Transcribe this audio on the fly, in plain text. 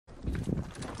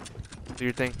Do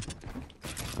your thing.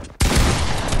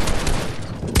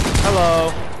 Hello.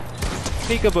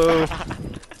 Peekaboo.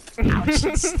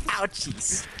 Ouchies.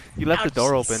 Ouchies. You left the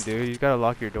door Ouchies. open, dude. You gotta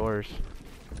lock your doors.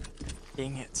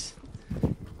 Dang it.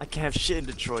 I can't have shit in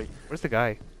Detroit. Where's the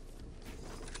guy?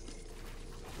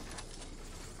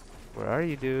 Where are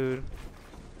you, dude?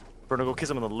 Bruno, go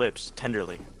kiss him on the lips,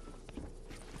 tenderly.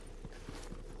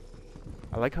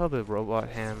 I like how the robot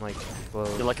hand, like,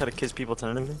 glows. You like how to kiss people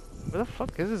tenderly? Where the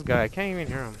fuck is this guy? I can't even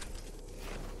hear him.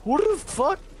 What the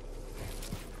fuck?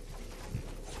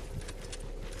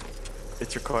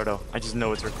 It's Ricardo. I just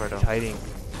know it's Ricardo. He's hiding.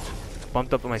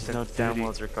 Bumped up on my No, damn sensitivity.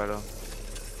 well it's Ricardo.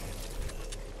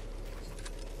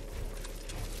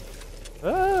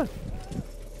 Ah!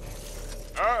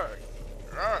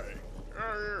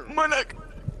 My neck!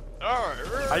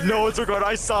 I know it's Ricardo.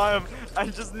 I saw him. I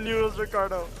just knew it was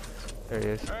Ricardo. There he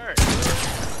is.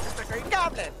 Mr. Green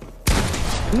Goblin!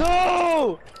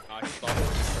 No! Ricardo,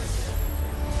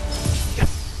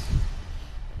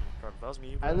 that was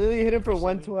me. I literally hit him for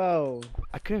 112.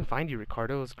 I couldn't find you,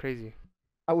 Ricardo. It was crazy.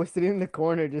 I was sitting in the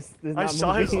corner, just I not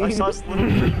saw his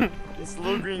moving. his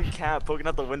little green cat poking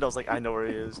out the window. I was like, I know where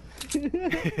he is. Let's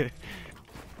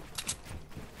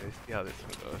see how this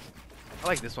one goes. I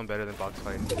like this one better than box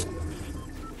fight.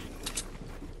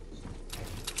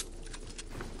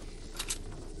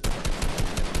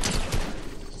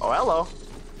 Oh, hello.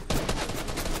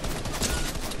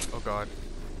 Oh god.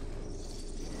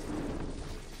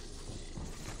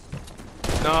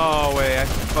 No way, I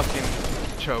fucking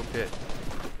choked it.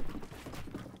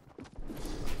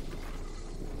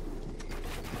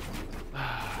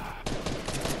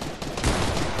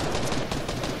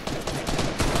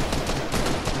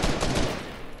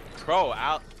 Bro,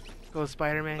 out. Go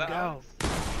Spider-Man, go.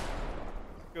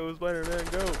 Go Spider-Man,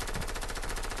 go.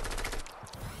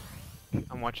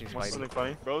 I'm watching Want Spidey. something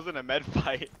funny? Bro's in a med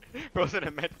fight. Bro's in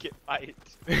a med kit fight.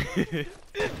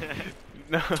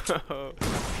 No.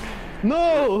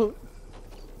 No!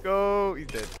 Go. He's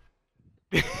dead.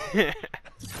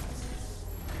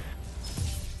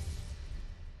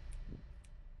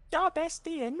 Your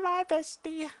bestie and my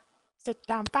bestie sit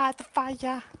down by the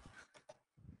fire.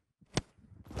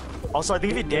 Also, I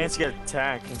think if you dance, you get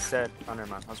attacked instead. Oh, never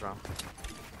mind. I was wrong.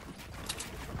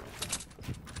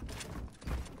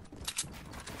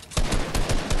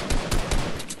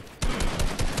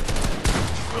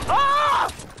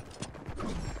 Ah!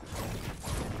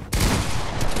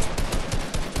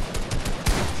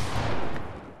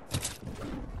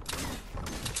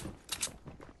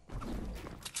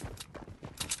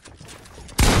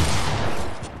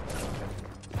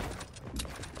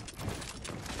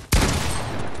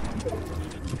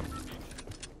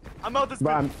 I'm out this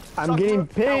Bro, bitch. I'm getting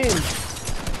pinned.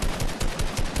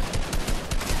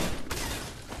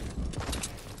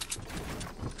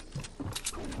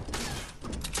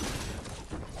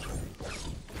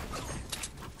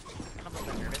 I'm a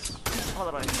bit nervous.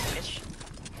 Hold on, finish.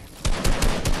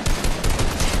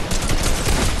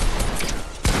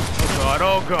 Oh god,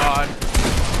 oh god.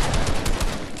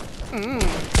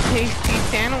 Tasty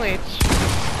sandwich.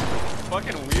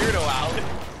 Fucking weirdo, Alex.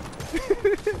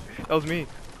 That was me.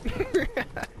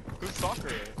 Who's soccer?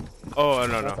 Oh,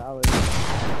 no, That's no. Alex.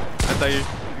 I thought you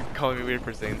were calling me weird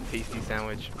for saying tasty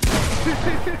sandwich.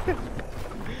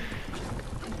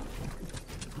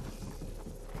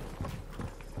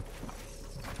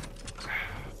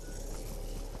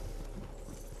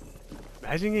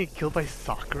 Imagine getting killed by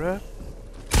Sakura.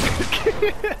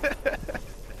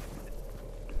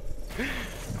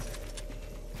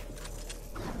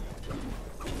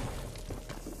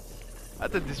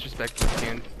 That's a disrespectful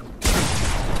skin.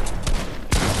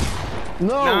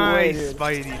 No way, Nice, dude.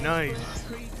 Spidey, nice.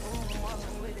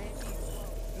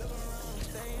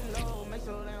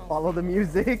 Follow the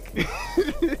music.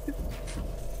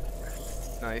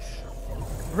 Nice.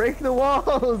 Break the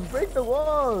walls! Break the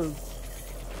walls!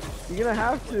 You're gonna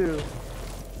have to.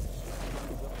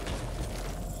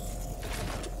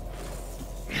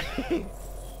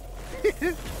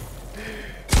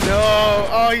 No!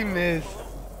 Oh, he missed.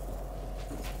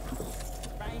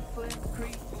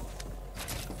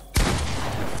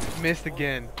 Missed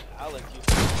again. Alex, you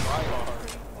try hard.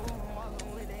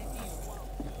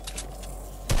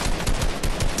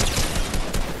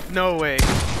 No way.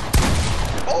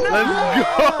 Oh,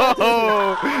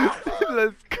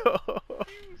 Let's go!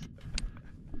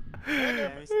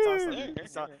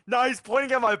 Let's go! No, he's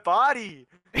pointing at my body.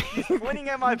 He's pointing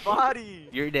at my body.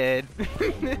 You're dead.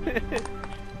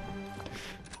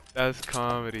 That's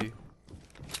comedy.